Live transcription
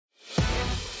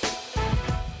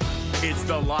It's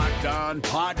the Locked On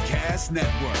Podcast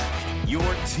Network, your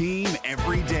team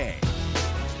every day.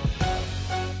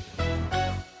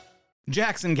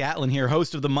 Jackson Gatlin here,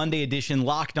 host of the Monday edition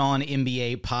Locked On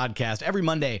NBA podcast. Every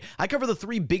Monday, I cover the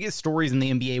three biggest stories in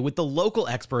the NBA with the local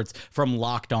experts from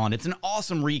Locked On. It's an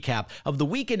awesome recap of the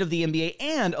weekend of the NBA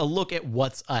and a look at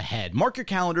what's ahead. Mark your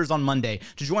calendars on Monday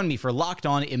to join me for Locked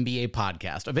On NBA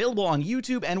podcast, available on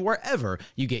YouTube and wherever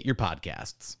you get your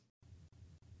podcasts.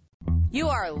 You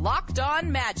are Locked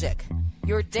On Magic,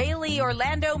 your daily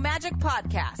Orlando Magic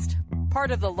podcast,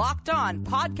 part of the Locked On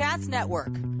Podcast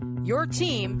Network, your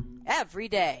team every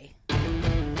day.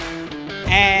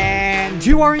 And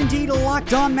you are indeed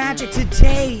Locked On Magic.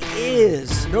 Today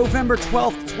is November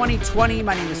 12th, 2020.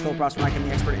 My name is Philip Rossman. I'm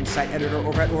the expert insight editor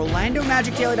over at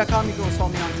OrlandoMagicDaily.com. You can also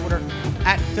follow me on Twitter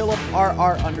at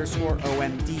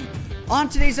PhilipRR_OMD. On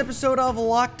today's episode of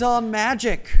Locked On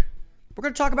Magic, we're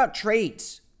going to talk about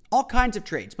trades. All kinds of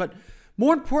trades. But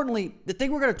more importantly, the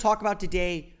thing we're going to talk about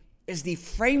today is the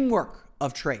framework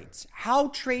of trades. How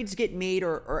trades get made,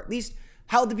 or at least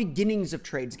how the beginnings of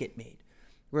trades get made.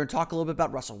 We're going to talk a little bit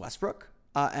about Russell Westbrook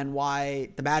and why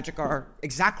the Magic are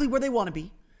exactly where they want to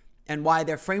be and why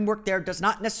their framework there does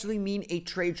not necessarily mean a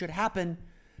trade should happen.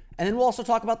 And then we'll also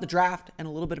talk about the draft and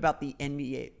a little bit about the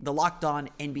NBA, the Locked On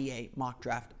NBA mock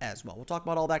draft as well. We'll talk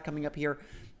about all that coming up here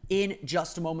in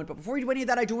just a moment. But before we do any of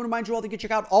that, I do want to remind you all to go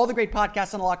check out all the great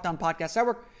podcasts on the Locked On Podcast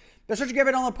Network. Go search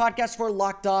every on the podcast for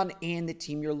Locked On and the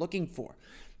team you're looking for.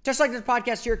 Just like this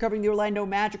podcast here covering the Orlando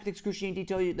Magic with excruciating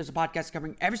detail, there's a podcast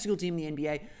covering every single team in the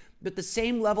NBA with the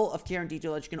same level of care and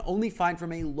detail that you can only find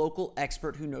from a local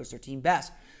expert who knows their team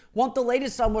best. Want the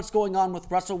latest on what's going on with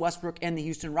Russell Westbrook and the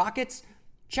Houston Rockets?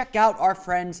 Check out our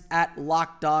friends at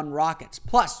Locked On Rockets.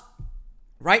 Plus,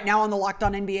 right now on the Locked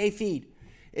On NBA feed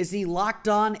is the Locked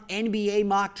On NBA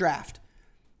mock draft.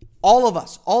 All of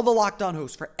us, all the Locked On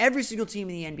hosts for every single team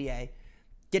in the NBA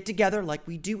get together like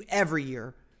we do every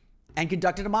year and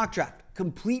conducted a mock draft,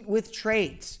 complete with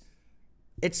trades.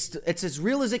 It's as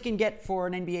real as it can get for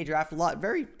an NBA draft.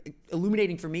 Very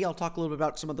illuminating for me. I'll talk a little bit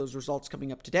about some of those results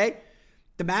coming up today.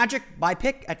 The Magic, my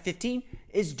pick at 15,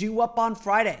 is due up on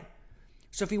Friday.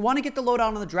 So if you want to get the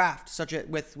lowdown on the draft, such as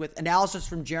with analysis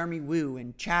from Jeremy Wu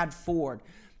and Chad Ford,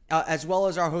 as well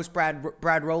as our host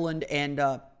Brad Rowland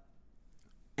and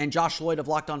Josh Lloyd of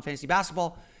Locked On Fantasy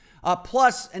Basketball,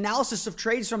 plus analysis of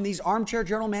trades from these armchair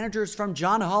general managers from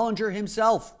John Hollinger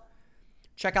himself.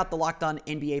 Check out the Locked On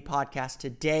NBA podcast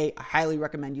today. I highly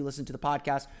recommend you listen to the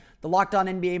podcast. The Locked On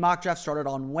NBA mock draft started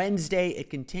on Wednesday. It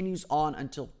continues on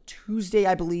until Tuesday,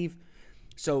 I believe.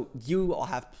 So you will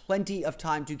have plenty of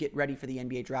time to get ready for the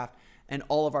NBA draft and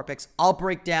all of our picks. I'll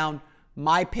break down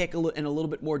my pick in a little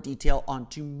bit more detail on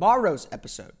tomorrow's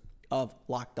episode of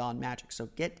Locked On Magic. So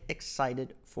get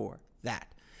excited for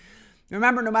that.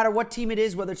 Remember, no matter what team it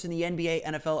is, whether it's in the NBA,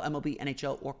 NFL, MLB,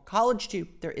 NHL, or college too,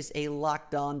 there is a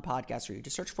Locked On podcast for you.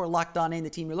 Just search for Locked On and the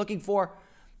team you're looking for.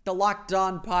 The Locked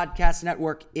On Podcast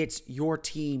Network. It's your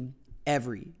team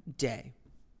every day.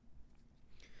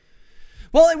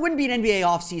 Well, it wouldn't be an NBA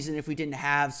offseason if we didn't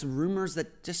have some rumors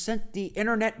that just sent the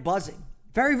internet buzzing.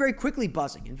 Very, very quickly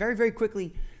buzzing and very, very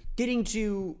quickly getting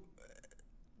to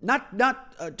not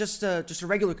just a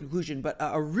regular conclusion, but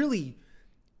a really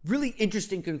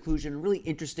interesting conclusion, really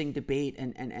interesting debate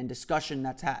and discussion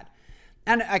that's had.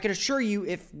 And I can assure you,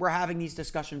 if we're having these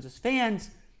discussions as fans,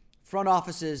 front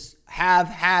offices have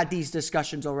had these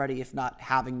discussions already, if not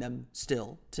having them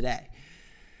still today.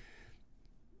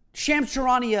 Shams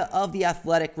Charania of The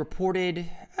Athletic reported, it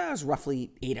was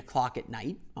roughly 8 o'clock at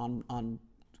night on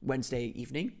Wednesday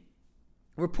evening,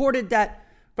 reported that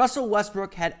Russell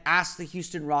Westbrook had asked the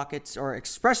Houston Rockets, or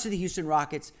expressed to the Houston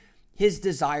Rockets, his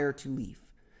desire to leave.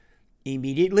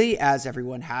 Immediately, as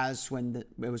everyone has when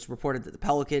it was reported that the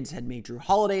Pelicans had made Drew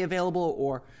Holiday available,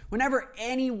 or whenever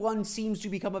anyone seems to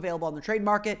become available on the trade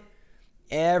market,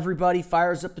 everybody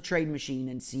fires up the trade machine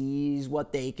and sees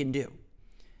what they can do.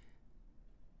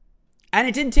 And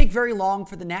it didn't take very long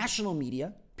for the national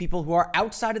media, people who are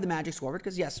outside of the Magic squad,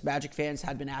 because yes, Magic fans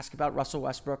had been asked about Russell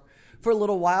Westbrook for a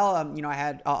little while. I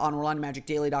had on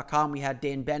OrlandoMagicDaily.com, we had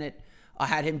Dan Bennett. I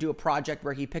had him do a project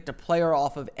where he picked a player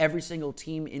off of every single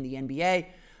team in the NBA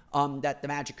that the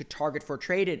Magic could target for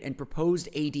trade and proposed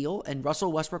a deal. And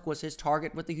Russell Westbrook was his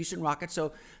target with the Houston Rockets.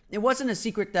 So it wasn't a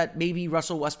secret that maybe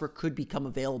Russell Westbrook could become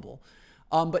available.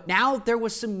 But now there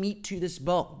was some meat to this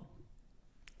bone.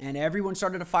 And everyone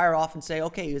started to fire off and say,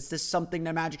 okay, is this something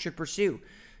that Magic should pursue?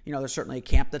 There's certainly a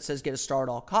camp that says get a star at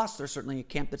all costs. There's certainly a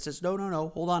camp that says, no,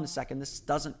 hold on a second. This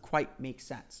doesn't quite make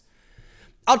sense.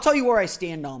 I'll tell you where I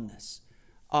stand on this.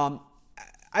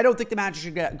 I don't think the Magic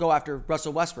should go after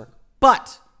Russell Westbrook.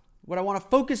 But What I want to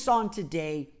focus on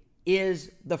today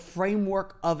is the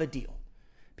framework of a deal.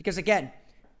 Because again,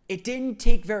 it didn't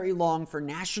take very long for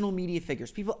national media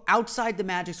figures, people outside the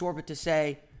Magic's orbit, to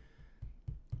say,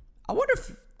 I wonder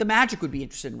if the Magic would be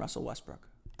interested in Russell Westbrook.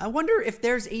 I wonder if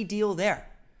there's a deal there.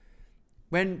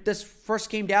 When this first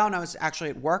came down, I was actually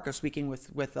at work. I was speaking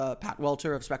with Pat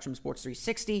Welter of Spectrum Sports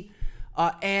 360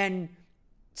 and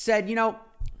said,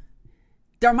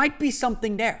 there might be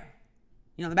something there.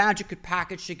 The Magic could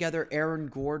package together Aaron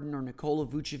Gordon or Nikola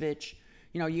Vucevic.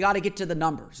 You got to get to the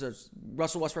numbers.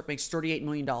 Russell Westbrook makes $38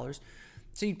 million.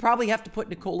 So you'd probably have to put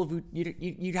Nikola Vucevic.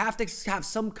 You'd have to have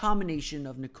some combination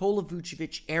of Nikola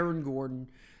Vucevic, Aaron Gordon,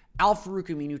 Al-Farouq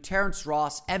Aminu, Terrence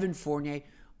Ross, Evan Fournier,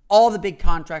 all the big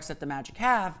contracts that the Magic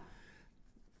have.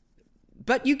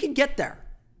 But you can get there.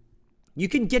 You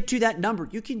can get to that number.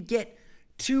 You can get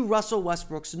to Russell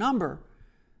Westbrook's number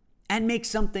and make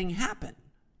something happen.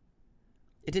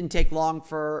 It didn't take long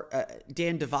for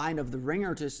Dan Devine of The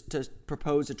Ringer to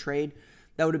propose a trade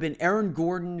that would have been Aaron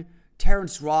Gordon,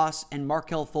 Terrence Ross, and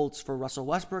Markelle Fultz for Russell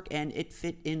Westbrook, and it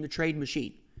fit in the trade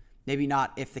machine. Maybe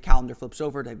not if the calendar flips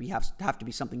over. That have to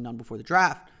be something done before the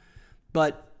draft.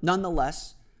 But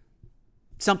nonetheless,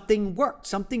 something worked.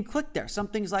 Something clicked there.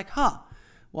 Something's like,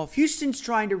 well, if Houston's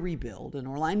trying to rebuild and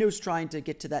Orlando's trying to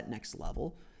get to that next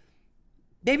level,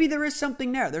 maybe there is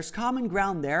something there. There's common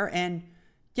ground there, and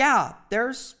yeah,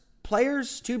 there's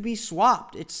players to be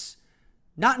swapped. It's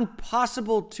not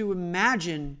impossible to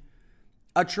imagine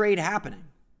a trade happening.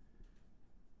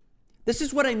 This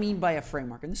is what I mean by a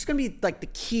framework. And this is going to be like the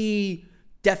key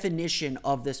definition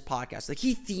of this podcast. The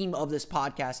key theme of this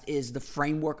podcast is the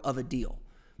framework of a deal.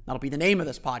 That'll be the name of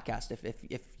this podcast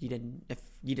if you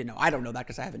didn't know. I don't know that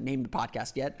because I haven't named the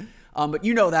podcast yet. But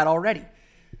you know that already.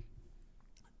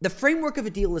 The framework of a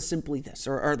deal is simply this,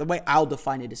 or the way I'll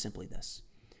define it is simply this.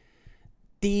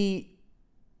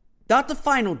 Not the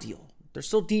final deal. There's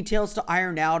still details to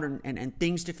iron out and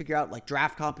things to figure out, like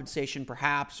draft compensation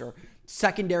perhaps, or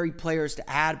secondary players to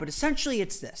add. But essentially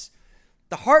it's this.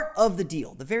 The heart of the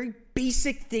deal, the very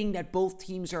basic thing that both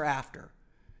teams are after,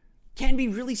 can be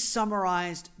really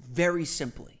summarized very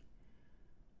simply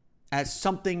as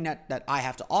something that I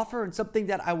have to offer and something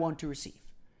that I want to receive.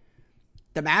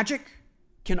 The Magic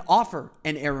can offer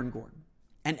an Aaron Gordon,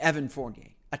 an Evan Fournier,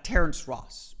 a Terrence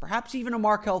Ross, perhaps even a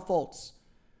Markelle Fultz,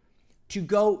 to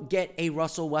go get a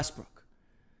Russell Westbrook.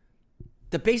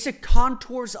 The basic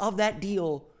contours of that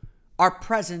deal are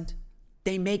present.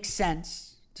 They make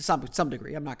sense to some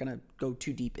degree. I'm not going to go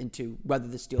too deep into whether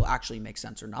this deal actually makes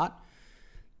sense or not.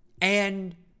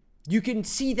 And you can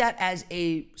see that as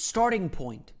a starting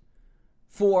point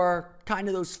for kind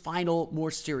of those final, more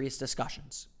serious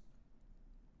discussions.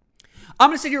 I'm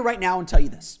going to sit here right now and tell you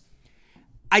this.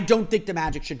 I don't think the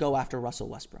Magic should go after Russell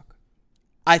Westbrook.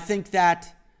 I think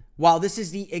that while this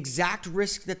is the exact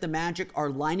risk that the Magic are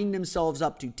lining themselves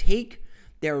up to take,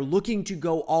 they're looking to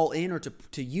go all in or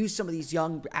to use some of these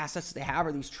young assets they have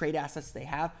or these trade assets they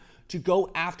have to go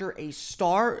after a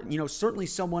star, certainly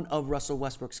someone of Russell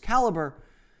Westbrook's caliber.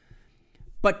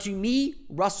 But to me,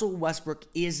 Russell Westbrook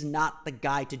is not the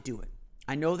guy to do it.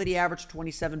 I know that he averaged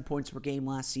 27 points per game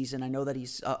last season. I know that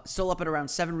he's still up at around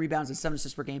 7 rebounds and 7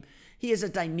 assists per game. He is a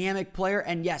dynamic player,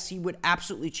 and yes, he would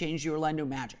absolutely change the Orlando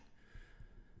Magic.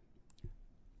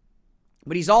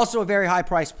 But he's also a very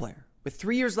high-priced player. With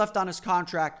 3 years left on his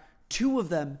contract, 2 of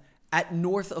them at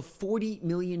north of $40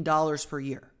 million per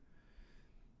year.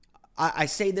 I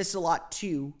say this a lot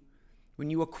too.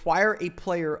 When you acquire a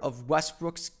player of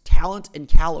Westbrook's talent and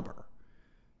caliber,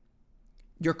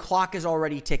 your clock is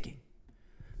already ticking.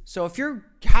 So if you're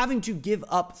having to give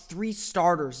up 3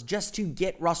 starters just to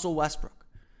get Russell Westbrook,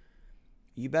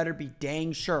 you better be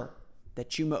dang sure that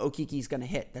Chuma Okeke is going to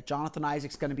hit, that Jonathan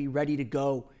Isaac's going to be ready to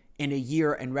go in a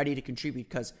year and ready to contribute.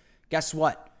 Because guess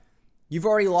what? You've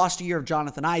already lost a year of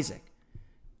Jonathan Isaac.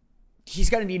 He's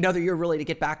going to need another year really to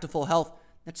get back to full health.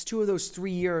 That's 2 of those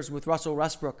 3 years with Russell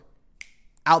Westbrook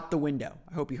out the window.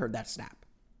 I hope you heard that snap.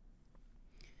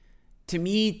 To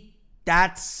me,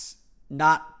 that's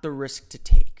not the risk to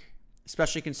take,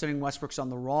 especially considering Westbrook's on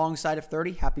the wrong side of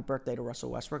 30. Happy birthday to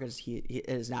Russell Westbrook, as it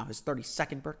is now his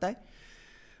 32nd birthday.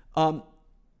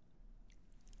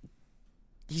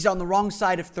 He's on the wrong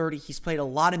side of 30. He's played a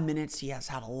lot of minutes. He has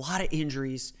had a lot of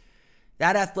injuries.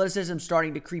 That athleticism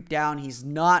starting to creep down. He's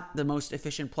not the most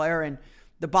efficient player. And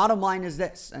the bottom line is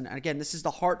this, and again, this is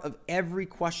the heart of every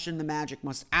question the Magic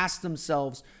must ask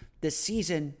themselves this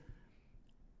season.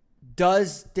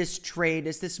 Does this trade,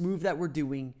 is this move that we're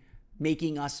doing,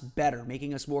 making us better,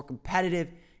 making us more competitive,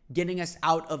 getting us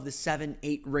out of the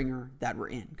 7-8 ringer that we're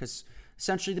in? Because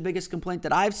essentially the biggest complaint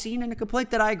that I've seen, and a complaint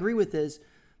that I agree with, is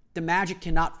the Magic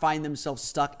cannot find themselves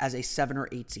stuck as a 7 or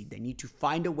 8 seed. They need to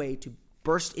find a way to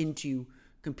burst into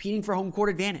competing for home court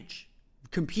advantage,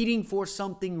 competing for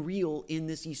something real in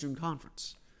this Eastern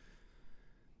Conference.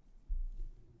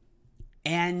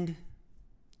 And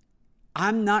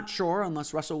I'm not sure,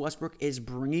 unless Russell Westbrook is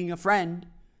bringing a friend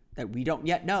that we don't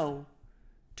yet know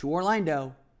to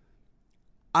Orlando,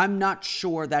 I'm not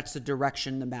sure that's the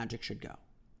direction the Magic should go.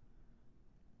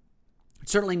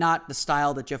 It's certainly not the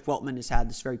style that Jeff Weltman has had,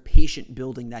 this very patient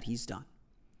building that he's done.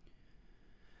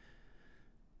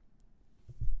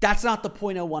 That's not the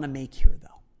point I want to make here,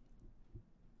 though.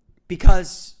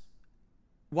 Because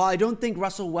while I don't think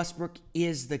Russell Westbrook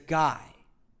is the guy,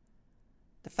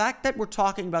 the fact that we're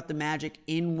talking about the Magic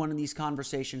in one of these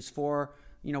conversations for,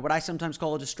 what I sometimes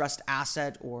call a distressed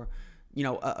asset or,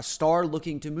 a star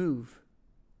looking to move,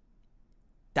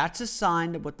 that's a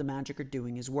sign that what the Magic are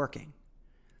doing is working.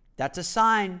 That's a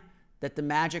sign that the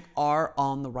Magic are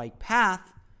on the right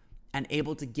path and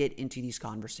able to get into these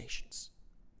conversations.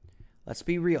 Let's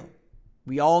be real.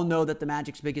 We all know that the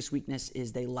Magic's biggest weakness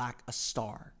is they lack a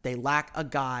star. They lack a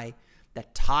guy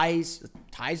that ties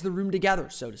the room together,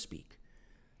 so to speak,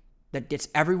 that gets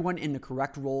everyone in the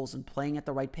correct roles and playing at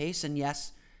the right pace, and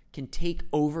yes, can take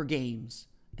over games,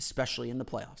 especially in the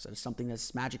playoffs. That is something that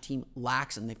this Magic team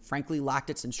lacks, and they frankly lacked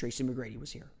it since Tracy McGrady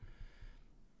was here.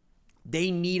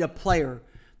 They need a player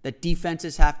that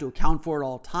defenses have to account for at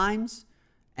all times,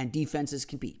 and defenses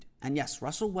compete. And yes,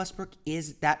 Russell Westbrook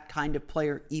is that kind of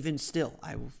player even still.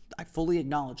 I fully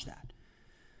acknowledge that.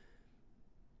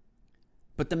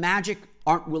 But the Magic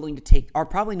are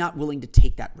probably not willing to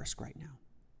take that risk right now.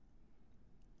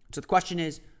 So the question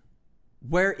is,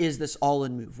 where is this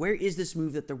all-in move? Where is this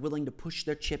move that they're willing to push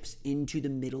their chips into the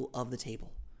middle of the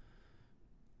table?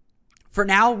 For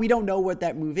now, we don't know what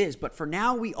that move is, but for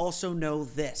now, we also know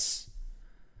this.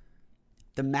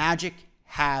 The Magic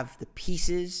have the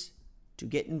pieces to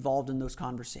get involved in those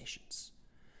conversations.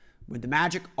 When the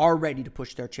Magic are ready to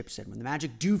push their chips in, when the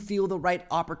Magic do feel the right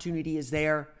opportunity is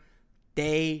there,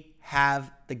 they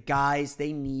have the guys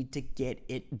they need to get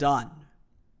it done.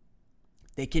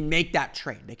 They can make that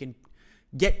trade. They can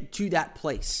get to that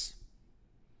place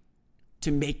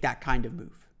to make that kind of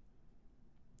move.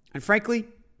 And frankly,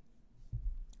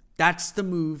 that's the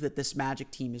move that this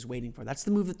Magic team is waiting for. That's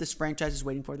the move that this franchise is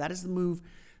waiting for. That is the move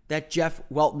that Jeff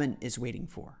Weltman is waiting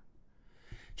for.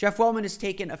 Jeff Weltman has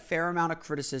taken a fair amount of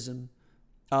criticism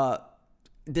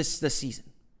this season.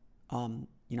 And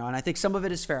I think some of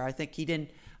it is fair. I think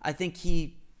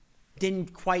he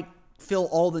didn't quite fill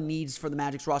all the needs for the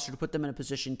Magic's roster to put them in a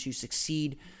position to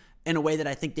succeed in a way that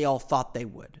I think they all thought they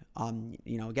would.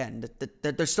 Again,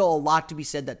 there's still a lot to be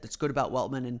said that's good about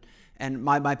Weltman, and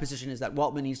my position is that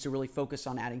Weltman needs to really focus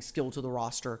on adding skill to the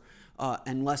roster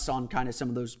and less on kind of some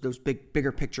of those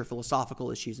bigger picture philosophical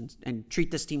issues, and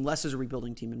treat this team less as a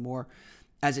rebuilding team and more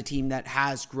as a team that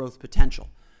has growth potential.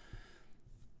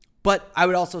 But I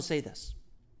would also say this.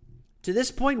 To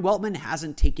this point, Weltman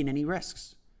hasn't taken any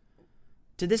risks.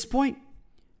 To this point,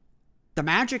 the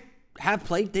Magic have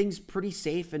played things pretty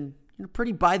safe and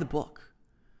pretty by the book.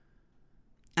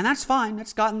 And that's fine.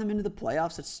 That's gotten them into the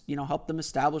playoffs. It's, helped them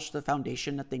establish the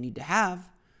foundation that they need to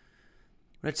have.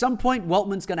 But at some point,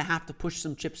 Weltman's going to have to push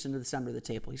some chips into the center of the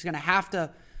table. He's going to have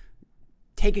to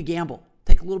take a gamble,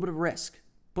 take a little bit of risk,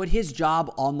 put his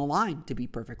job on the line, to be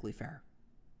perfectly fair.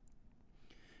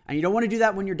 And you don't want to do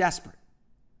that when you're desperate.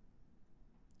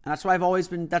 And that's why I've always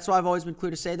been clear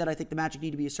to say that I think the Magic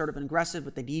need to be assertive and aggressive,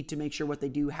 but they need to make sure what they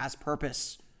do has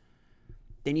purpose.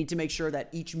 They need to make sure that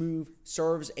each move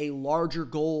serves a larger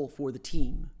goal for the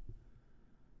team.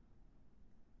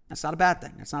 That's not a bad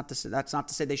thing. That's not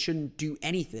to say they shouldn't do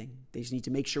anything. They just need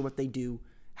to make sure what they do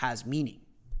has meaning.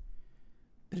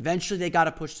 But eventually they got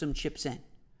to push some chips in.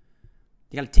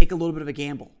 They got to take a little bit of a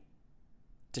gamble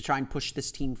to try and push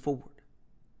this team forward.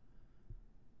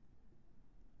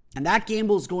 And that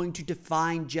gamble is going to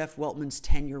define Jeff Weltman's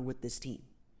tenure with this team.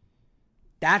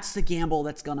 That's the gamble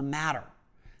that's going to matter.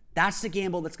 That's the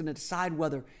gamble that's going to decide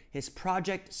whether his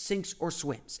project sinks or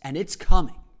swims. And it's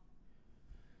coming.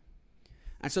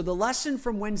 And so the lesson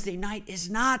from Wednesday night is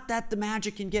not that the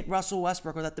Magic can get Russell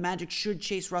Westbrook or that the Magic should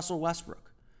chase Russell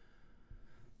Westbrook.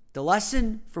 The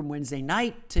lesson from Wednesday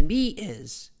night to me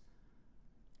is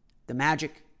the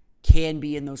Magic can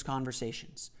be in those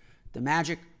conversations. The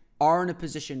Magic are in a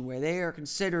position where they are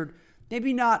considered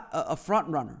maybe not a front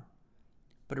runner,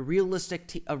 but a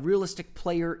realistic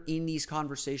player in these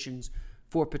conversations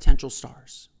for potential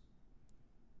stars.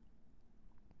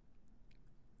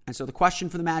 And so the question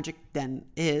for the Magic then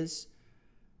is,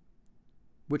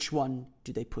 which one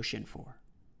do they push in for?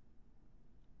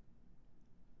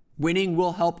 Winning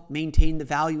will help maintain the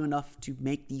value enough to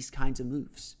make these kinds of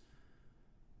moves.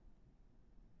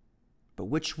 But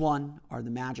which one are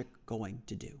the Magic going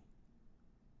to do?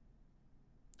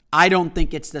 I don't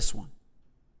think it's this one.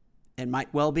 It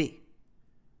might well be.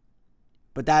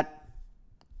 But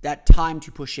that time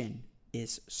to push in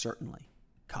is certainly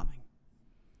coming.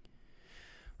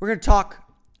 We're going to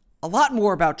talk a lot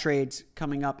more about trades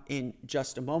coming up in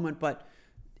just a moment, but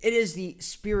it is the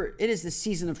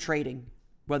season of trading,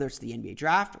 whether it's the NBA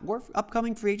draft or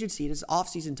upcoming free agency. It is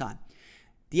off-season time.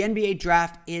 The NBA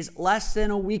draft is less than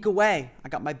a week away. I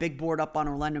got my big board up on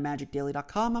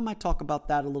OrlandoMagicDaily.com. I might talk about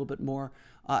that a little bit more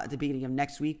at the beginning of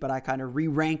next week, but I kind of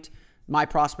re-ranked my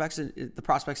prospects, the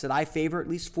prospects that I favor, at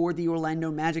least for the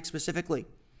Orlando Magic specifically.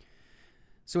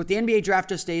 So with the NBA draft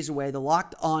just days away, the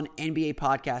Locked On NBA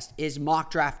podcast is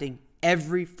mock drafting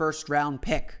every first-round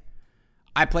pick.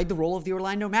 I played the role of the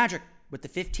Orlando Magic with the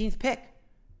 15th pick.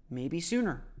 Maybe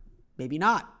sooner, maybe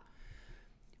not.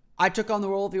 I took on the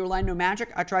role of the Orlando Magic.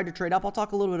 I tried to trade up. I'll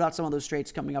talk a little bit about some of those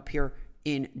trades coming up here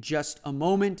in just a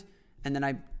moment. And then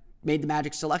I made the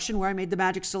Magic selection where I made the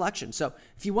Magic selection. So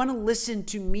if you want to listen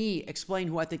to me explain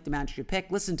who I think the Magic should pick,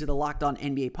 listen to the Locked On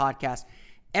NBA podcast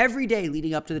every day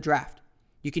leading up to the draft.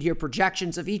 You could hear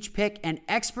projections of each pick and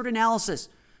expert analysis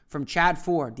from Chad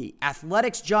Ford, The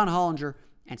Athletic's John Hollinger,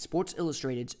 and Sports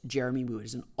Illustrated's Jeremy Moon. It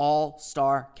is an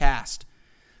all-star cast.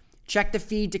 Check the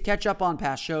feed to catch up on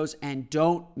past shows and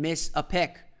don't miss a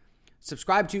pick.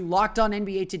 Subscribe to Locked On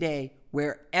NBA today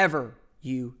wherever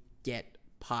you get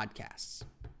podcasts.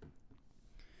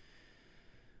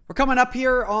 We're coming up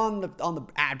here on the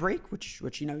ad break, which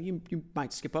you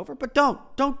might skip over, but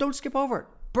don't skip over it.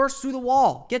 Burst through the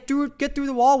wall. Get through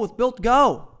the wall with Built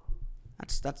Go.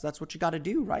 That's what you got to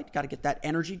do, right? Got to get that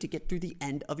energy to get through the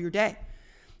end of your day.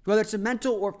 Whether it's a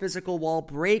mental or physical wall,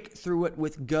 break through it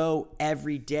with Go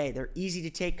every day. They're easy to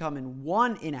take, come in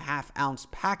 1.5-ounce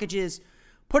packages.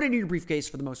 Put it in your briefcase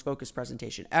for the most focused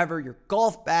presentation ever, your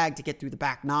golf bag to get through the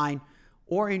back nine,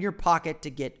 or in your pocket to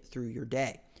get through your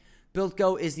day. Built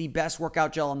Go is the best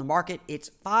workout gel on the market. It's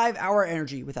 5-hour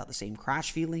energy without the same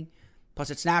crash feeling.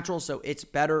 Plus, it's natural, so it's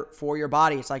better for your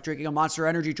body. It's like drinking a Monster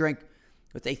Energy drink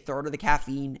with a third of the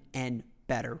caffeine and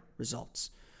better results.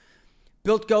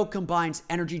 Built Go combines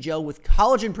energy gel with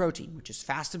collagen protein, which is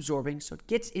fast absorbing, so it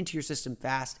gets into your system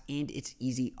fast and it's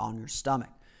easy on your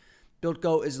stomach. Built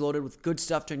Go is loaded with good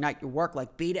stuff to ignite your work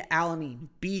like beta-alanine,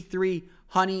 B3,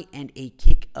 honey, and a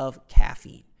kick of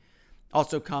caffeine.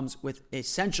 Also comes with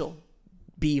essential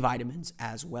B vitamins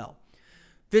as well.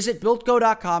 Visit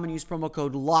BuiltGo.com and use promo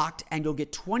code LOCKED and you'll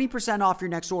get 20% off your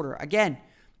next order. Again,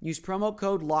 use promo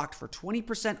code LOCKED for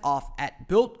 20% off at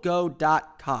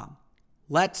BuiltGo.com.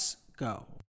 Let's go.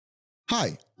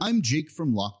 Hi, I'm Jake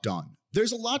from Locked On.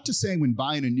 There's a lot to say when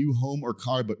buying a new home or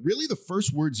car, but really the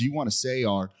first words you want to say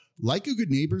are, like a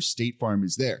good neighbor, State Farm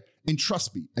is there. And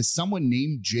trust me, as someone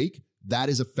named Jake, that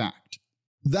is a fact.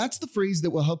 That's the phrase that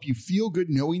will help you feel good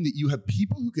knowing that you have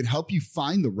people who could help you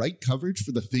find the right coverage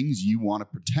for the things you want to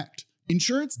protect.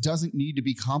 Insurance doesn't need to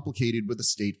be complicated with a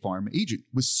State Farm agent.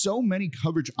 With so many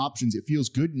coverage options, it feels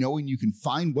good knowing you can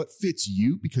find what fits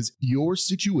you because your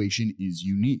situation is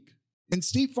unique. And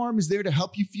State Farm is there to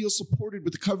help you feel supported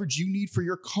with the coverage you need for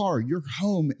your car, your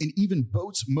home, and even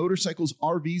boats, motorcycles,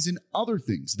 RVs, and other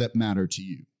things that matter to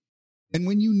you. And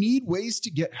when you need ways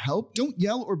to get help, don't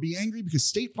yell or be angry because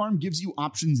State Farm gives you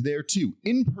options there too,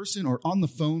 in person or on the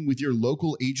phone with your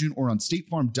local agent or on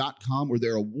statefarm.com or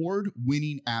their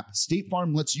award-winning app. State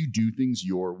Farm lets you do things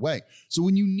your way. So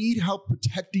when you need help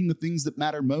protecting the things that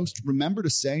matter most, remember to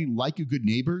say, like a good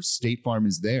neighbor, State Farm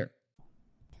is there.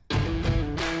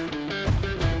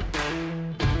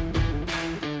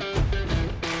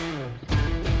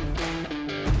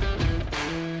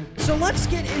 So let's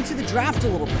get into the draft a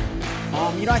little bit.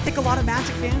 I think a lot of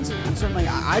Magic fans, and certainly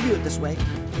I view it this way,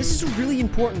 this is a really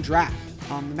important draft.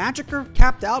 The Magic are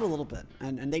capped out a little bit,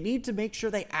 and they need to make sure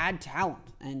they add talent.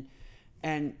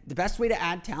 And the best way to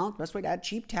add talent, the best way to add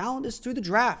cheap talent is through the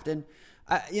draft. And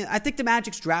I think the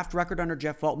Magic's draft record under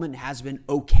Jeff Weltman has been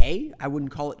okay. I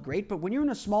wouldn't call it great, but when you're in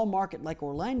a small market like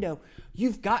Orlando,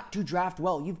 you've got to draft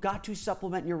well. You've got to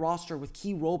supplement your roster with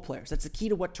key role players. That's the key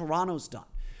to what Toronto's done.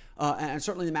 And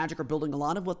certainly the Magic are building a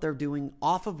lot of what they're doing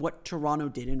off of what Toronto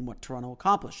did and what Toronto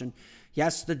accomplished. And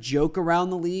yes, the joke around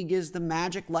the league is the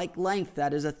Magic like length.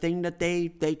 That is a thing that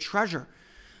they treasure.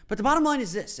 But the bottom line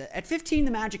is this. At 15,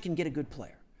 the Magic can get a good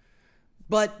player.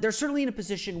 But they're certainly in a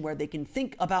position where they can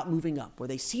think about moving up, where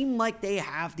they seem like they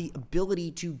have the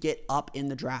ability to get up in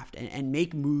the draft and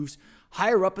make moves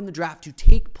higher up in the draft to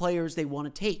take players they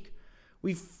want to take.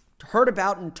 We've heard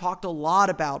about and talked a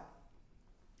lot about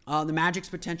the Magic's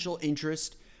potential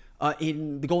interest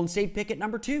in the Golden State pick at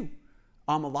number 2.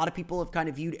 A lot of people have kind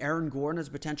of viewed Aaron Gordon as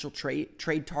a potential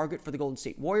trade target for the Golden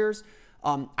State Warriors.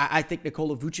 I think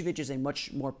Nikola Vucevic is a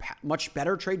much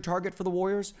better trade target for the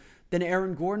Warriors than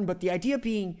Aaron Gordon. But the idea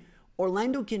being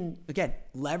Orlando can, again,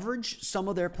 leverage some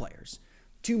of their players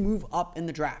to move up in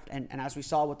the draft. And as we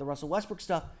saw with the Russell Westbrook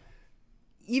stuff,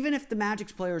 even if the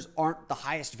Magic's players aren't the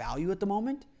highest value at the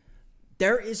moment,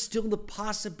 there is still the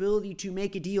possibility to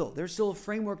make a deal. There's still a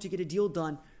framework to get a deal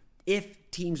done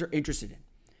if teams are interested in.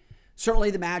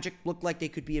 Certainly the Magic look like they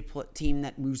could be a team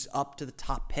that moves up to the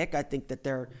top pick. I think that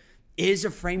there is a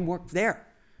framework there.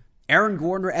 Aaron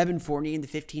Gordon or Evan Fournier in the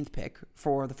 15th pick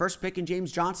for the first pick, and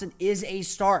James Johnson is a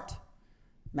start.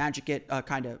 Magic get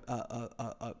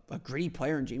a gritty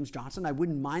player in James Johnson. I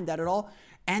wouldn't mind that at all.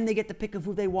 And they get the pick of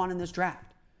who they want in this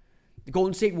draft. The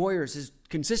Golden State Warriors has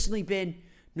consistently been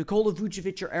Nikola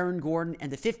Vucevic or Aaron Gordon,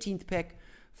 and the 15th pick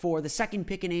for the second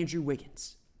pick in Andrew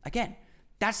Wiggins. Again,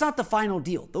 that's not the final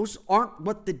deal. Those aren't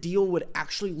what the deal would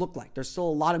actually look like. There's still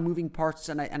a lot of moving parts,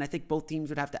 and I think both teams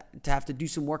would have to do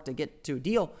some work to get to a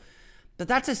deal. But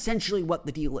that's essentially what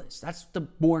the deal is. That's the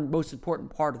most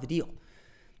important part of the deal.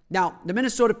 Now, the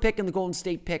Minnesota pick and the Golden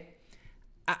State pick,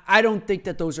 I don't think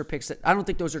that those are picks I don't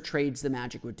think those are trades the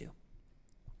Magic would do.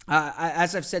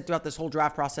 As I've said throughout this whole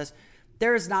draft process,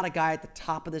 there is not a guy at the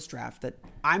top of this draft that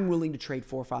I'm willing to trade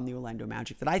for if I'm the Orlando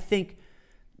Magic that I think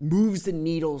moves the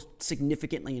needle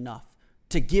significantly enough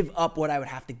to give up what I would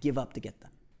have to give up to get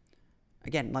them.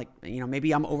 Again,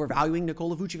 maybe I'm overvaluing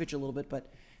Nikola Vucevic a little bit,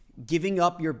 but giving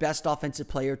up your best offensive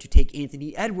player to take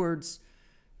Anthony Edwards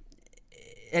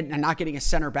and not getting a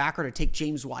center back or to take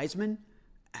James Wiseman,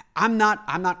 I'm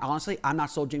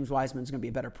not sold James Wiseman is going to be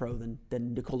a better pro than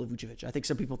Nikola Vucevic. I think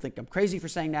some people think I'm crazy for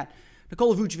saying that.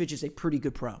 Nikola Vucevic is a pretty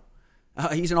good pro.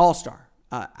 He's an all-star.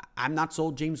 I'm not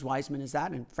sold James Wiseman is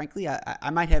that. And frankly, I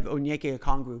might have Onyeka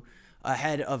Okongwu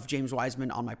ahead of James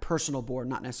Wiseman on my personal board,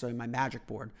 not necessarily my Magic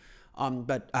board.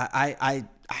 But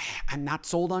I'm not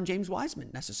sold on James Wiseman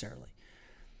necessarily.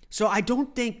 So I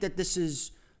don't think that this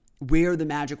is where the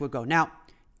Magic would go. Now,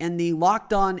 in the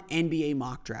Locked On NBA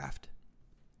mock draft,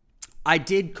 I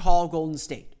did call Golden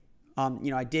State.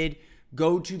 I did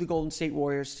go to the Golden State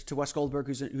Warriors, to Wes Goldberg,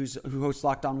 who hosts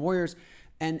Locked On Warriors,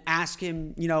 and ask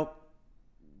him,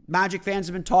 Magic fans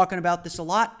have been talking about this a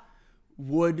lot.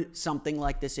 Would something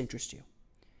like this interest you?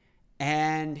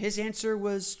 And his answer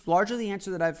was largely the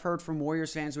answer that I've heard from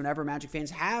Warriors fans whenever Magic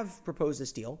fans have proposed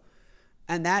this deal.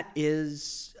 And that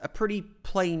is a pretty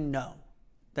plain no.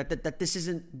 That this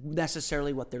isn't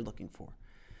necessarily what they're looking for.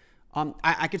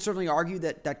 I could certainly argue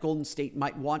that Golden State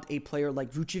might want a player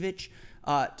like Vucevic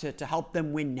to help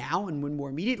them win now and win more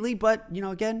immediately. But,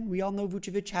 again, we all know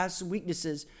Vucevic has some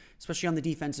weaknesses, especially on the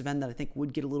defensive end, that I think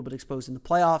would get a little bit exposed in the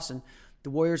playoffs. And the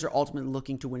Warriors are ultimately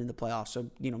looking to win in the playoffs.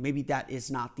 So, maybe that is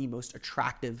not the most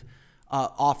attractive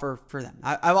offer for them.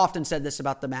 I've often said this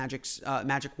about the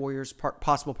Magic Warriors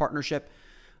possible partnership.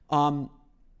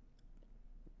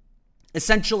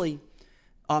 Essentially,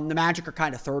 the Magic are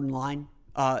kind of third in line.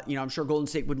 I'm sure Golden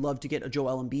State would love to get a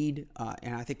Joel Embiid,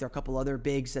 and I think there are a couple other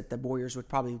bigs that the Warriors would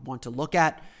probably want to look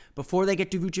at before they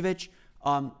get to Vucevic.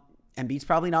 Embiid's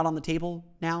probably not on the table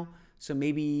now, so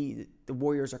maybe the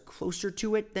Warriors are closer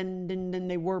to it than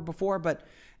they were before, but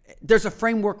there's a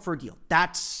framework for a deal.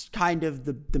 That's kind of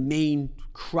the main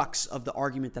crux of the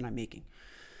argument that I'm making.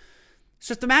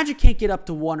 So if the Magic can't get up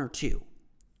to 1 or 2,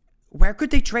 where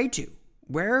could they trade to?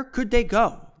 Where could they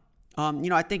go?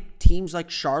 I think teams like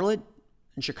Charlotte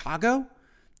and Chicago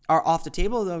are off the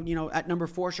table, though, at number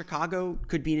 4, Chicago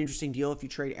could be an interesting deal if you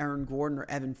trade Aaron Gordon or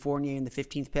Evan Fournier in the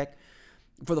 15th pick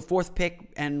for the 4th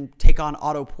pick and take on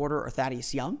Otto Porter or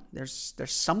Thaddeus Young. There's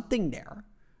something there.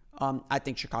 I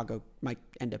think Chicago might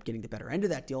end up getting the better end of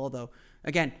that deal, although,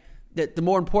 again, the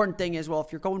more important thing is, well,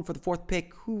 if you're going for the 4th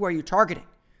pick, who are you targeting?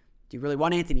 Do you really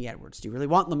want Anthony Edwards? Do you really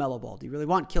want LaMelo Ball? Do you really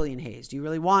want Killian Hayes? Do you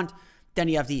really want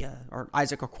Denny Avdija or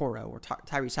Isaac Okoro or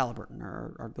Tyrese Halliburton?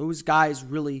 Are those guys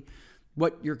really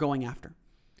what you're going after?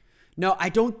 No, I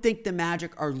don't think the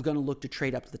Magic are going to look to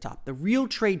trade up to the top. The real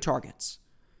trade targets,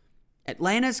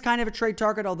 Atlanta's kind of a trade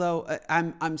target, although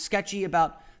I'm sketchy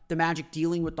about the Magic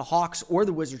dealing with the Hawks or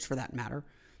the Wizards for that matter,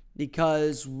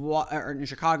 or in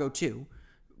Chicago too,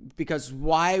 because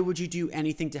why would you do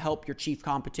anything to help your chief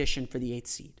competition for the 8th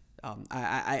seed?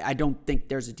 I don't think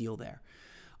there's a deal there.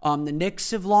 The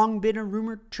Knicks have long been a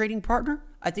rumored trading partner.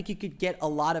 I think you could get a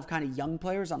lot of kind of young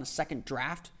players on a second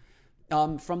draft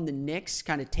from the Knicks,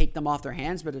 kind of take them off their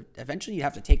hands, but eventually you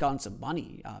have to take on some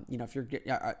money. If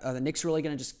are the Knicks really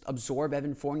going to just absorb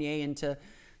Evan Fournier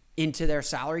into their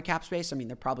salary cap space? I mean,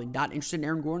 they're probably not interested in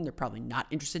Aaron Gordon. They're probably not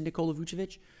interested in Nikola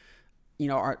Vucevic.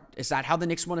 is that how the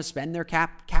Knicks want to spend their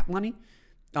cap money?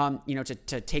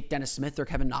 To take Dennis Smith or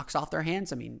Kevin Knox off their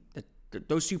hands? I mean,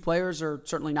 those two players are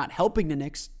certainly not helping the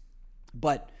Knicks,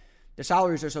 but their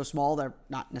salaries are so small, they're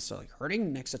not necessarily hurting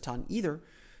the Knicks a ton either.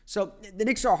 So the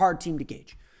Knicks are a hard team to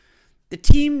gauge. The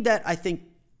team that I think,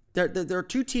 there are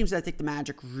two teams that I think the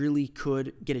Magic really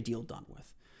could get a deal done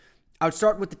with. I would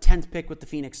start with the 10th pick with the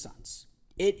Phoenix Suns.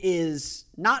 It is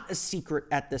not a secret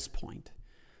at this point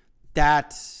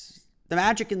that the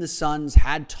Magic and the Suns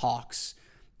had talks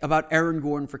about Aaron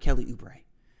Gordon for Kelly Oubre.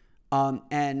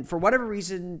 And for whatever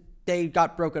reason, they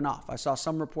got broken off. I saw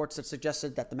some reports that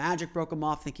suggested that the Magic broke them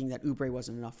off, thinking that Oubre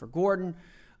wasn't enough for Gordon.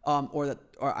 Or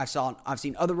I've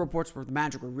seen other reports where the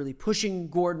Magic were really pushing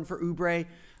Gordon for Oubre,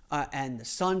 and the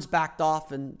Suns backed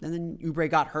off, and then Oubre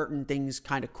got hurt and things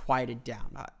kind of quieted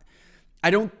down. I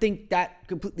don't think that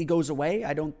completely goes away.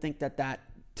 I don't think that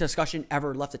discussion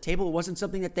ever left the table. It wasn't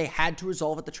something that they had to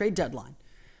resolve at the trade deadline.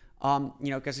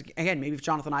 Because again, maybe if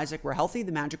Jonathan Isaac were healthy,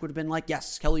 the Magic would have been like,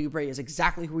 yes, Kelly Oubre is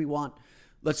exactly who we want.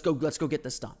 Let's go get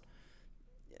this done.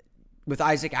 With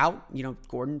Isaac out,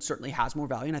 Gordon certainly has more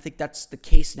value, and I think that's the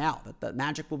case now. That the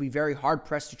Magic will be very hard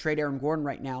pressed to trade Aaron Gordon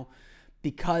right now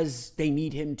because they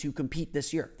need him to compete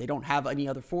this year. They don't have any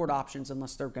other forward options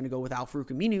unless they're going to go with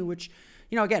Al-Farouq Aminu, which,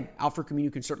 again, Al-Farouq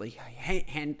Aminu can certainly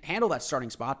handle that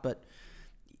starting spot, but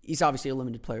he's obviously a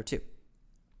limited player too.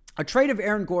 A trade of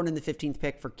Aaron Gordon in the 15th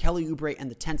pick for Kelly Oubre and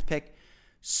the 10th pick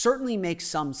certainly makes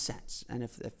some sense. And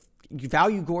if you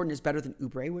value Gordon is better than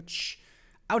Oubre, which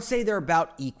I would say they're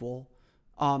about equal,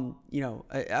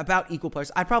 about equal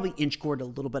players. I'd probably inch Gordon a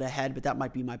little bit ahead, but that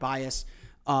might be my bias.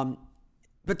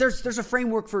 But there's a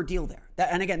framework for a deal there.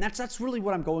 And again, that's really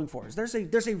what I'm going for. Is there's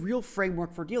a real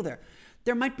framework for a deal there.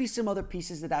 There might be some other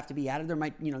pieces that have to be added. There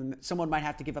might, someone might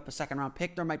have to give up a second round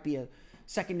pick. There might be a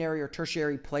secondary or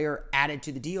tertiary player added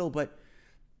to the deal, but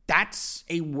that's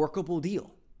a workable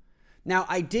deal. Now,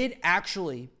 I did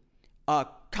actually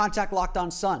contact Locked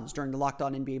On Suns during the Locked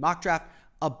On NBA mock draft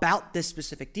about this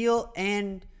specific deal,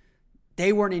 and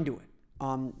they weren't into it.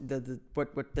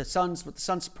 What the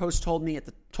Suns post told me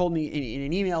in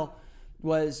an email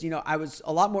was, I was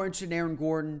a lot more interested in Aaron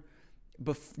Gordon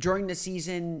during the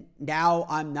season. Now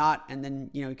I'm not. And then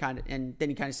he kind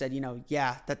of said,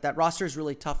 that roster is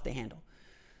really tough to handle.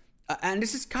 And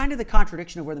this is kind of the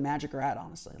contradiction of where the Magic are at,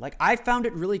 honestly. Like, I found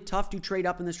it really tough to trade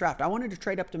up in this draft. I wanted to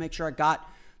trade up to make sure I got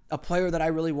a player that I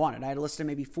really wanted. I had a list of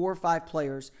maybe 4 or 5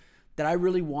 players that I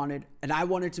really wanted, and I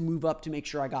wanted to move up to make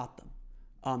sure I got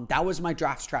them. That was my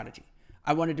draft strategy.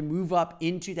 I wanted to move up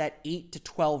into that 8 to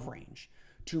 12 range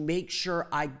to make sure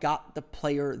I got the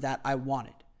player that I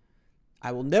wanted.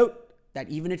 I will note that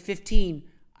even at 15,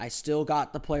 I still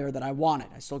got the player that I wanted.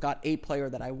 I still got a player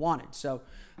that I wanted. So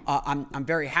I'm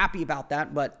very happy about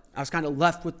that, but I was kind of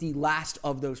left with the last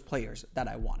of those players that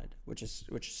I wanted, which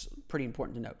is pretty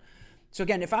important to note. So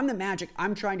again, if I'm the Magic,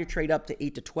 I'm trying to trade up to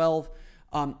 8 to 12.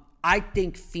 I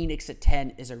think Phoenix at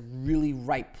 10 is a really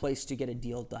right place to get a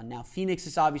deal done. Now, Phoenix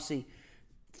is obviously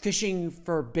fishing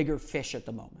for bigger fish at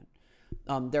the moment.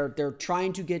 They're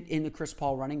trying to get in the Chris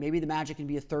Paul running. Maybe the Magic can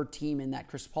be a third team in that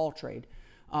Chris Paul trade.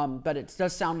 But it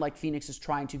does sound like Phoenix is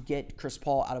trying to get Chris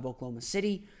Paul out of Oklahoma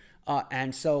City.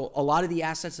 And so a lot of the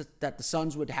assets that the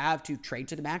Suns would have to trade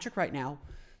to the Magic right now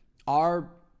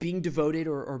are being devoted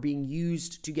or being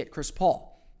used to get Chris Paul.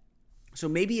 So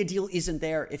maybe a deal isn't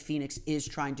there if Phoenix is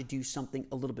trying to do something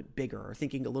a little bit bigger or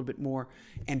thinking a little bit more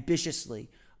ambitiously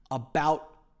about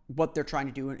what they're trying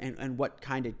to do and what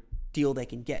kind of deal they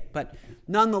can get. But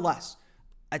nonetheless,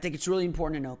 I think it's really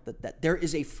important to note that there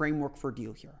is a framework for a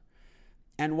deal here.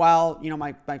 And while,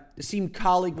 my esteemed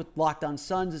colleague with Locked On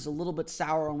Suns is a little bit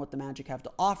sour on what the Magic have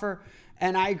to offer,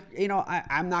 and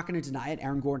I'm not going to deny it.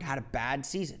 Aaron Gordon had a bad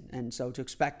season, and so to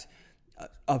expect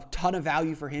a ton of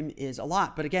value for him is a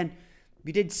lot. But again,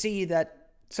 we did see that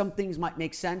some things might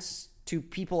make sense to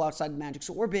people outside the Magic's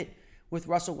orbit with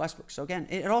Russell Westbrook. So again,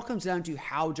 it all comes down to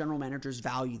how general managers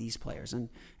value these players. And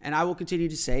I will continue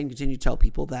to say and continue to tell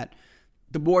people that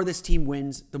the more this team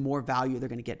wins, the more value they're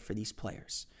going to get for these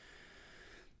players.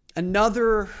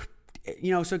 Another,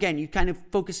 so again, you kind of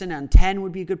focus in on 10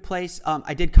 would be a good place.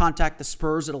 I did contact the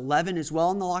Spurs at 11 as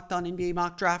well in the Locked On NBA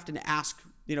mock draft and ask,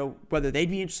 whether they'd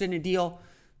be interested in a deal.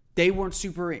 They weren't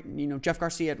super, Jeff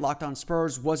Garcia at Locked On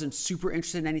Spurs wasn't super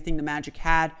interested in anything the Magic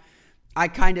had. I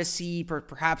kind of see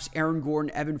perhaps Aaron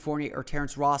Gordon, Evan Fournier, or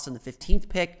Terrence Ross in the 15th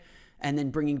pick, and then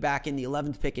bringing back in the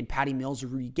 11th pick in Patty Mills or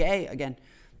Rudy Gay. Again,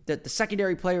 the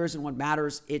secondary player isn't what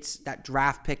matters. It's that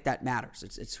draft pick that matters.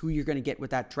 It's who you're going to get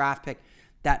with that draft pick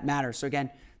that matters. So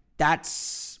again,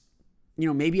 that's,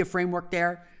 maybe a framework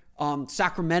there.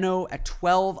 Sacramento at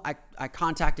 12, I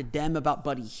contacted them about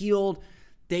Buddy Hield.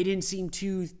 They didn't seem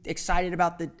too excited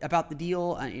about the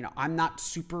deal. I'm not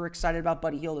super excited about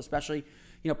Buddy Hield, especially,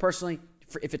 personally,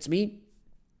 if it's me,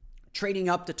 trading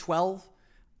up to 12.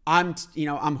 I'm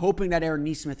hoping that Aaron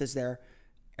Nesmith is there.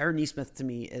 Aaron Nesmith to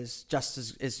me is just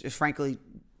is frankly,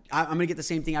 I'm going to get the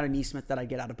same thing out of Nesmith that I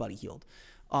get out of Buddy Hield.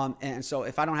 And so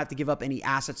if I don't have to give up any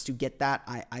assets to get that,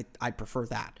 I'd prefer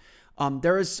that.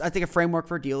 There is, I think, a framework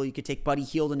for a deal. You could take Buddy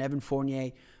Hield and Evan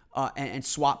Fournier and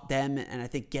swap them, and I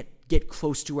think get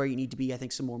close to where you need to be. I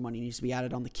think some more money needs to be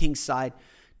added on the Kings side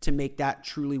to make that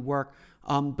truly work.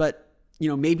 But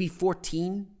maybe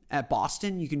 14 at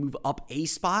Boston, you can move up a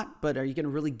spot, but are you going to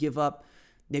really give up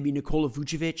maybe Nikola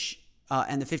Vucevic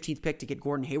and the 15th pick to get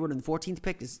Gordon Hayward and the 14th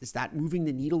pick? Is that moving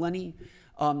the needle any?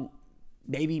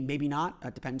 Maybe not.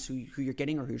 It depends who you're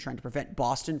getting or who you're trying to prevent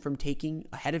Boston from taking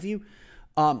ahead of you.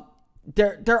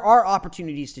 There are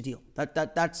opportunities to deal.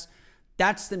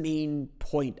 That's the main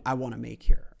point I want to make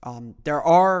here. There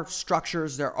are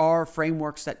structures, there are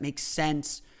frameworks that make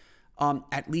sense,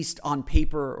 at least on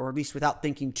paper, or at least without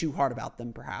thinking too hard about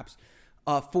them, perhaps,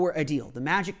 for a deal. The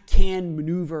Magic can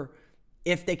maneuver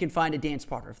if they can find a dance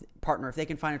partner, if they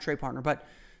can find a trade partner. But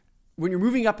when you're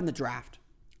moving up in the draft,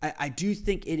 I do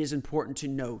think it is important to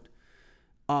note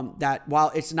that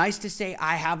while it's nice to say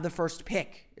I have the first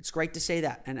pick, it's great to say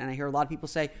that. And I hear a lot of people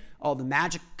say, oh, the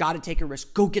Magic got to take a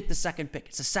risk. Go get the second pick.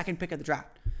 It's the second pick of the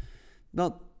draft.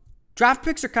 Well, draft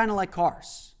picks are kind of like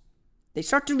cars. They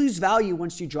start to lose value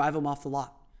once you drive them off the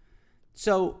lot.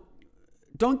 So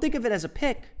don't think of it as a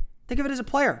pick. Think of it as a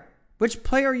player. Which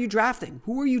player are you drafting?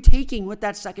 Who are you taking with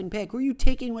that second pick? Who are you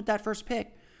taking with that first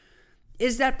pick?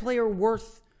 Is that player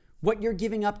worth what you're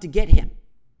giving up to get him?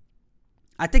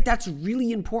 I think that's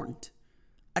really important.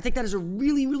 I think that is a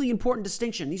really, really important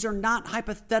distinction. These are not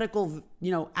hypothetical,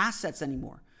 assets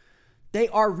anymore. They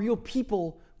are real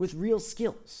people with real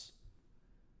skills.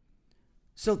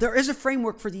 So there is a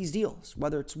framework for these deals,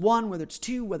 whether it's 1, whether it's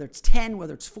 2, whether it's 10,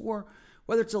 whether it's 4,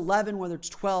 whether it's 11, whether it's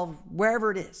 12,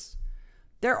 wherever it is.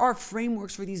 There are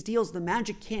frameworks for these deals. The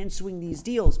Magic can swing these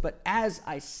deals, but as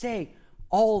I say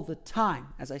all the time,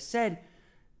 as I said,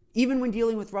 even when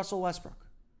dealing with Russell Westbrook,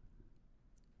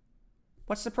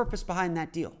 what's the purpose behind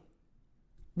that deal?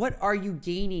 What are you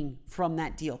gaining from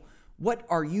that deal? What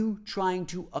are you trying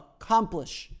to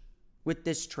accomplish with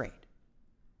this trade?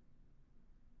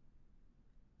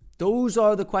 Those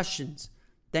are the questions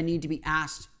that need to be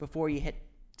asked before you hit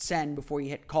send, before you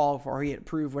hit call, before you hit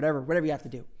approve, whatever you have to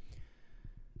do.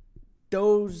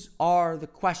 Those are the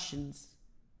questions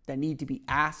that need to be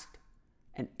asked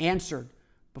and answered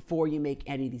before you make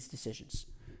any of these decisions.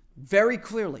 Very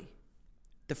clearly,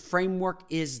 the framework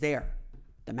is there.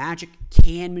 The Magic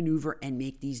can maneuver and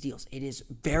make these deals. It is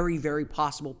very, very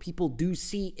possible. People do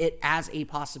see it as a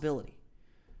possibility.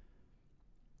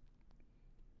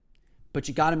 But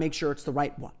you got to make sure it's the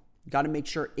right one. You got to make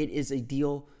sure it is a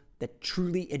deal that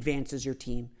truly advances your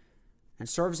team and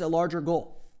serves a larger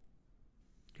goal.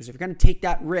 Because if you're going to take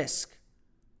that risk,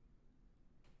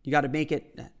 you got to make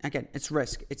it, again, it's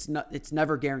risk. It's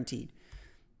never guaranteed.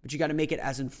 But you got to make it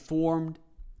as informed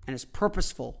and as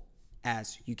purposeful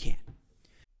as you can.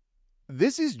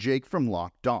 This is Jake from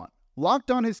Locked On.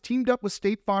 Locked On has teamed up with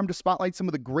State Farm to spotlight some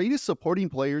of the greatest supporting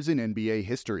players in NBA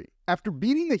history. After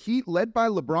beating the Heat led by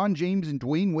LeBron James and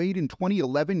Dwayne Wade in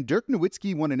 2011, Dirk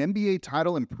Nowitzki won an NBA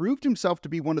title and proved himself to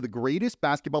be one of the greatest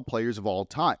basketball players of all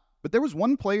time. But there was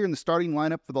one player in the starting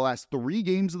lineup for the last 3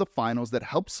 games of the finals that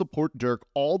helped support Dirk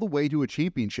all the way to a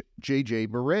championship, JJ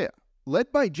Barea.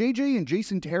 Led by JJ and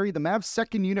Jason Terry, the Mavs'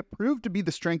 second unit proved to be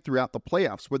the strength throughout the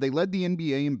playoffs, where they led the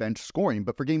NBA in bench scoring.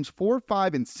 But for games 4,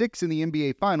 5, and 6 in the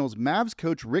NBA Finals, Mavs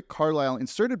coach Rick Carlisle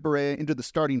inserted Barea into the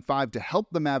starting 5 to help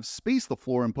the Mavs space the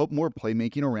floor and put more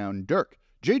playmaking around Dirk.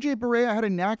 JJ Barea had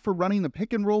a knack for running the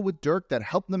pick and roll with Dirk that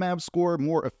helped the Mavs score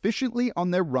more efficiently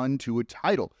on their run to a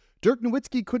title. Dirk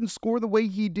Nowitzki couldn't score the way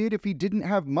he did if he didn't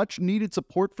have much needed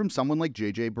support from someone like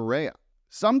JJ Barea.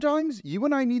 Sometimes you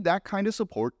and I need that kind of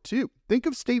support too. Think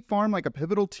of State Farm like a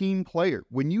pivotal team player.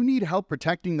 When you need help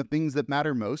protecting the things that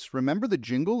matter most, remember the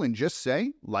jingle and just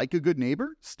say, like a good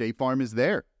neighbor, State Farm is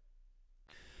there.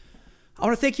 I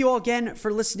want to thank you all again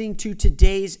for listening to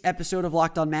today's episode of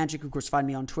Locked On Magic. Of course, find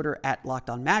me on Twitter at Locked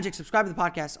On Magic. Subscribe to the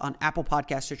podcast on Apple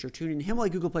Podcasts, Stitcher, TuneIn, Himalaya,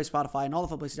 Google Play, Spotify, and all the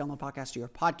fun places to download podcasts to your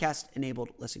podcast-enabled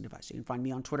listening device. You can find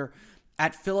me on Twitter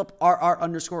at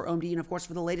PhilipRR_OMD. And of course,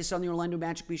 for the latest on the Orlando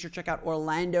Magic, be sure to check out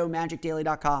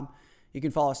OrlandoMagicDaily.com. You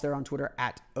can follow us there on Twitter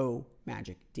at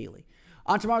OMagicDaily.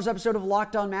 On tomorrow's episode of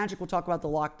Locked On Magic, we'll talk about the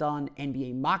Locked On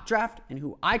NBA mock draft and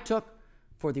who I took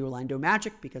for the Orlando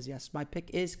Magic, because yes, my pick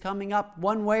is coming up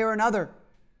one way or another.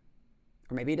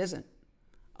 or maybe it isn't,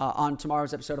 on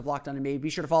tomorrow's episode of Locked On NBA. Be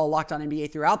sure to follow Locked On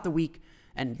NBA throughout the week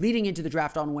and leading into the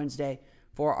draft on Wednesday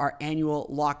for our annual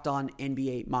Locked On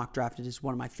NBA mock draft. It is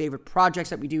one of my favorite projects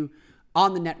that we do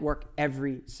on the network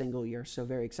every single year. So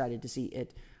very excited to see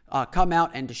it come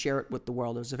out and to share it with the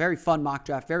world. It was a very fun mock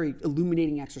draft, very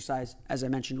illuminating exercise, as I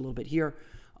mentioned a little bit here.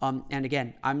 And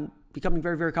again, I'm becoming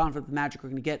very, very confident the Magic are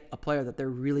going to get a player that they're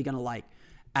really going to like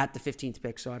at the 15th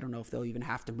pick. So I don't know if they'll even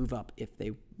have to move up if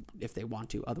they want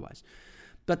to otherwise.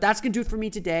 But that's going to do it for me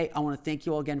today. I want to thank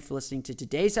you all again for listening to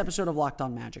today's episode of Locked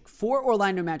On Magic. For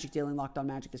Orlando Magic Daily and Locked On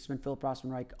Magic, this has been Philip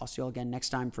Rossman-Reich. I'll see you all again next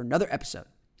time for another episode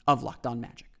of Locked On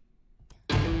Magic.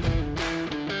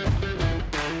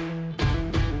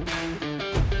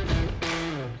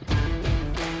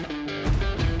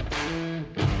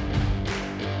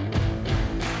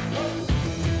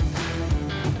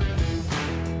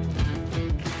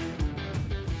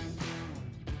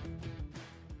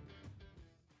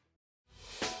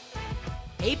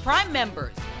 Hey, Prime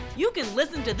members, you can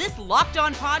listen to this Locked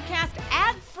On podcast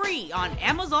ad-free on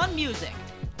Amazon Music.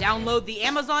 Download the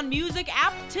Amazon Music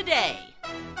app today.